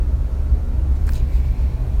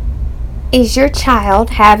Is your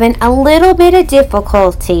child having a little bit of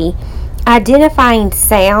difficulty identifying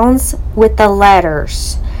sounds with the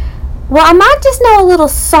letters? Well, I might just know a little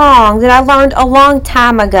song that I learned a long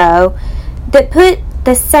time ago that put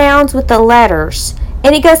the sounds with the letters.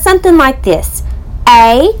 And it goes something like this.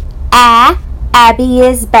 A, Abby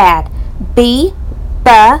is bad. B,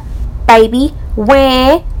 baby.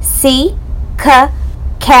 W, C,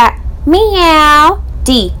 cat. Meow.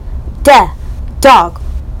 D, dog.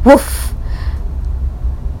 Woof.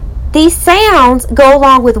 These sounds go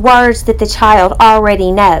along with words that the child already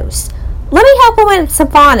knows. Let me help them with some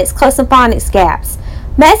phonics, close some phonics gaps.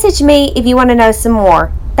 Message me if you want to know some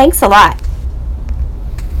more. Thanks a lot.